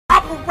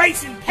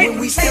corporation. When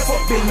we step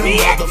up in the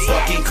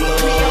motherfucking club,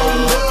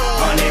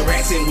 100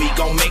 racks and we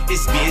gon' make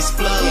this bitch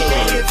flood.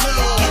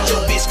 Get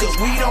your bitch cause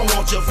we don't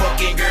want your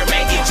fucking girl,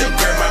 man. Get your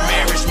girl, my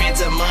marriage meant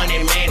to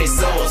money, man. It's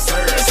so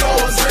absurd, so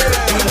absurd.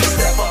 When we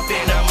step up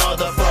in the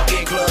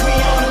motherfucking club,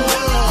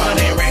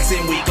 100 racks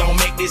and we gon'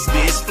 make this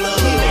bitch flood.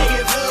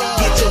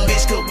 Get your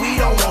bitch cause we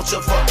don't want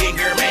your fucking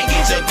girl, man.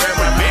 Get your girl,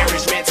 my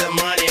marriage meant to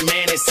money,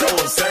 man. It's so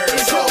absurd,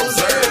 so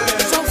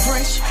absurd. So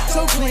fresh,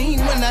 so clean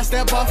when I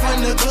step off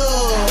in the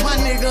club. My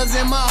niggas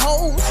and my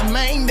hoes,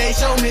 man, they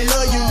show me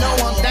love. You know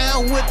I'm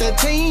down with the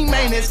team,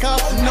 man. It's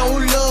called no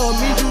love.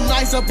 Me do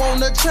nice up on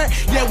the track,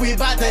 yeah, we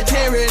about to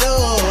tear it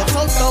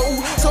up.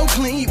 So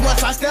clean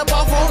once I step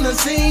off on the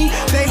scene.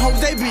 They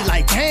hoes, they be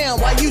like, damn,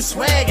 why you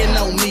swagging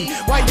on me?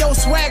 Why your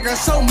swagger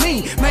so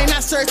mean? Man, I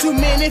serve too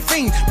many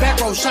fiends. Back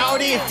row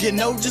Shawty, if you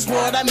know just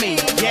what I mean.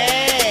 Yeah,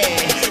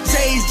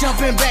 J's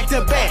jumping back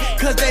to back,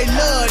 cause they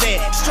love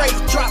that. Straight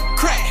drop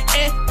crack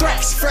and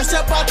thrash, fresh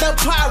up out the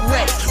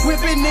Pyrex.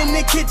 Whipping in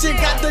the kitchen,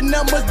 got the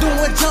numbers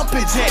doing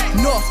jumping jack.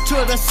 North to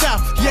the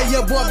south, yeah,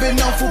 your boy been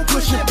known for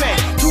pushing back.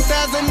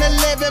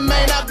 2011,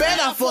 man, I bet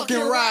I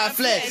fucking ride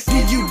flat.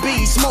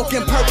 DUB,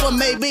 smoking purple,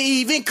 maybe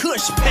even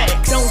Kush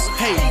packs. Don't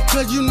hate,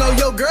 cause you know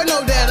your girl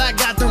know that I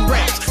got them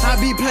racks. I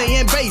be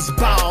playing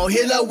baseball,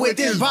 hit her with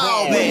this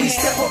ball, man. When we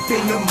step up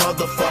in the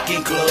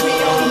motherfucking club,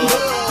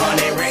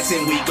 100 racks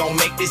and we gon'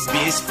 make this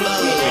bitch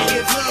flood.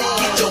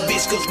 Get your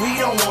bitch cause we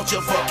don't want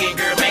your fucking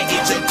girl, man.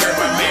 Get your girl,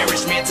 my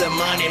marriage meant to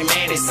money,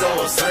 man. It's so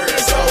absurd,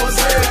 so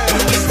absurd.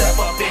 When we step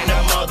up in the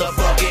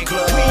motherfucking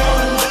club,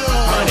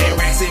 100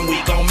 racks and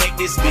we gon' make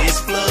this bitch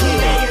flood.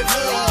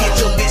 Get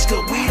your bitch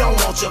cause we don't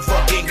want your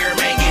fucking girl,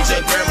 man. Get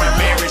your girl, my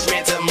marriage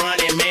meant to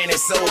money, man.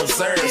 It's so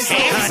absurd, so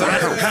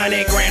absurd.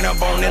 100 grand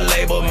up on the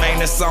label, man.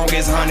 The song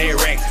is 100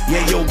 racks.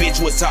 Yeah, your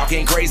bitch was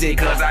talking crazy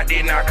cause I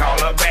did not call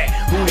her back.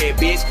 Who that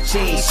bitch? She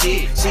ain't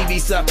shit. She be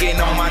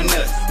sucking on my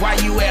nuts. Why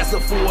you ask her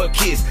for a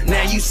kiss?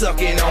 Now you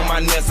sucking on my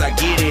nuts. I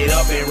get it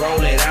up and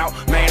roll it out.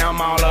 Man,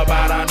 I'm all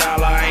about a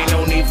dollar. Ain't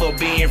no need for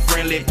being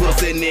friendly.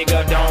 Pussy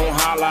nigga, don't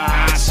holler.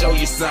 I'll show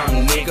you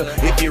something, nigga,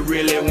 if you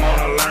really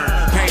wanna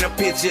learn. Paint a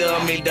picture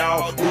of me,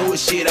 dawg.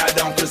 Bullshit I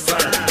don't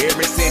concern.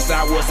 Ever since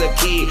I was a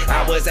kid,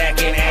 I was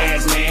acting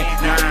ass, man.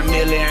 9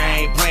 million, I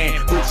ain't playing.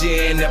 Put you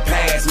in the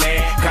past, man.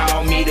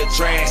 Call me the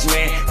trash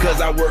man,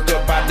 cause I work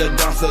up out the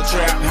dumpster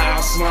trap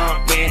house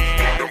slumping.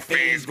 Got them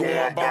fiends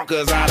going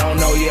bonkers. I don't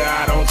know you,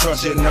 I don't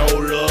trust you. No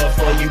love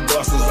for you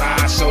busters.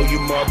 I show you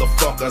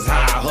motherfuckers how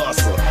I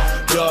hustle.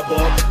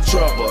 Double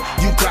trouble.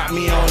 You caught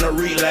me on a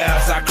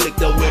relapse. I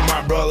clicked up with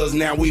my brothers.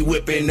 Now we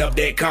whipping up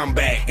that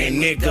comeback.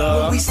 And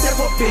nigga, when we step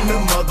up in the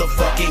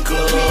motherfucking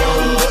club,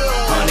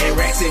 100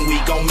 racks and we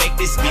gon' make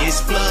this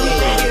bitch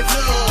flood.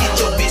 Get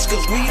your bitch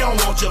cause we don't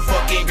want your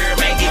fucking girl,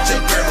 man. Get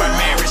your girl, my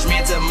marriage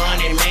meant to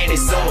money, man.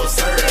 It's so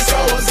absurd, so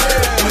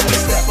absurd. When we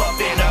step up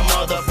in the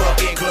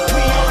motherfucking club,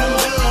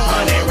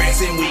 100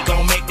 racks and we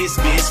gon' make this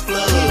bitch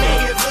flood.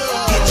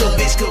 Get your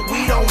bitch cause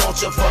we don't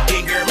want your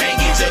fucking girl, man.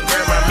 Get your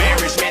girl, my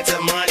marriage meant to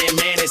money,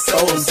 man. It's so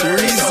absurd,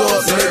 so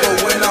absurd.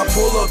 Nigga, when I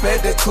pull up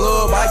at the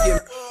club, I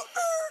get...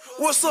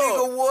 What's up?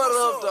 Nigga,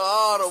 what up to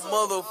all the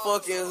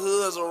motherfucking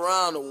hoods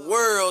around the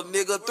world,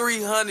 nigga?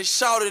 300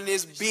 shot in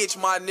this bitch,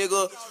 my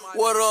nigga.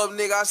 What up,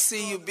 nigga? I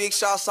see you. Big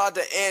shouts out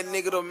to Ant,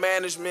 nigga, the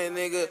management,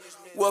 nigga.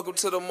 Welcome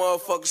to the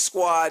motherfucking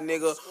squad,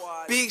 nigga.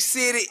 Big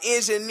city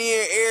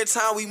engineer every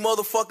time we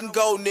motherfucking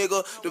go,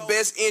 nigga. The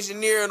best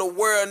engineer in the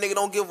world, nigga.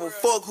 Don't give a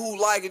fuck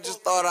who like it.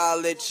 Just thought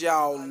I'd let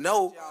y'all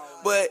know.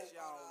 But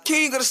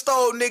King of the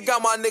Stove, nigga,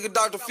 got my nigga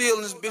Dr.Phill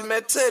in this bitch,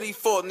 man. Tell these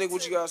fuck, nigga,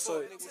 what you gotta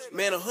say?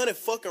 Man, 100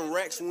 fucking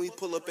racks when we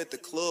pull up at the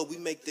club, we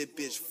make that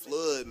bitch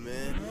flood,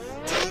 man.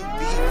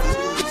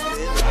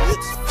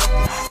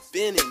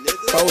 Spinning,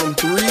 nigga. Throw them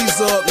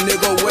threes up,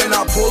 nigga. When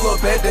I pull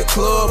up at the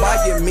club, I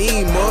get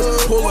mean,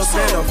 must pull up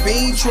in a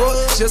fiend truck.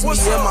 Just me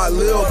and my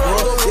lil' bro.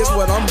 It's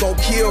what I'm gon'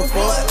 kill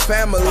for.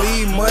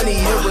 Family, money,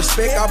 and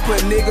respect. I put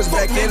niggas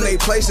back in they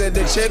place at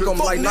the check them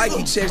like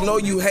Nike checks. No,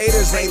 you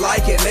haters ain't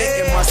liking that.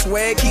 And my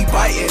swag keep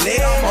biting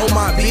it. On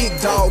my big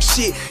dog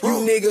shit,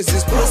 you niggas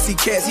is pussy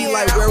cats. He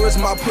like, where is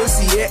my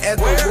pussy at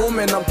the room?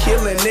 And I'm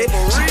killing it.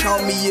 She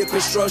call me a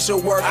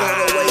construction worker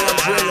the way I'm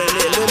drilling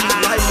it. Let me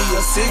light me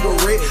a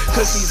cigarette,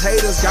 cause these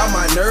haters got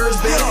my nerves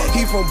back.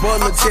 He from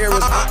Butler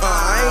Terrace,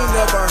 I ain't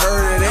never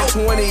heard of that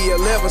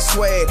 2011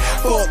 swag.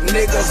 Fuck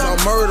niggas, I'm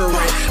murdering.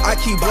 I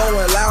keep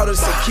blowing louder,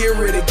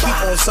 security keep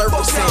on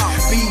surfacing.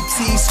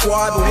 BT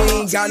squad, but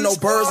we ain't got no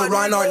birds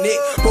around our neck.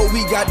 But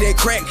we got that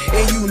crack,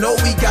 and you know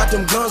we got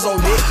them guns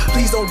on deck.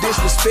 Please don't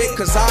disrespect,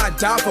 cause I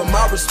die for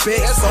my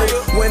respect. So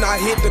when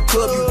I hit the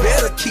club, you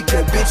better keep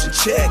your bitch in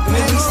check. When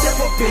we step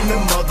up in the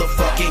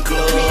motherfucking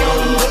club,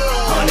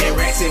 100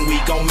 racks and we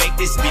gon' make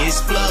this bitch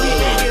flood.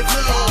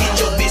 Get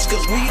your bitch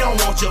cause we don't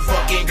want your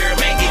fucking girl,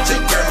 man. Get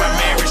your girl, my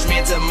marriage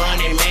meant to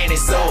money, man.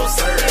 It's so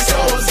absurd, so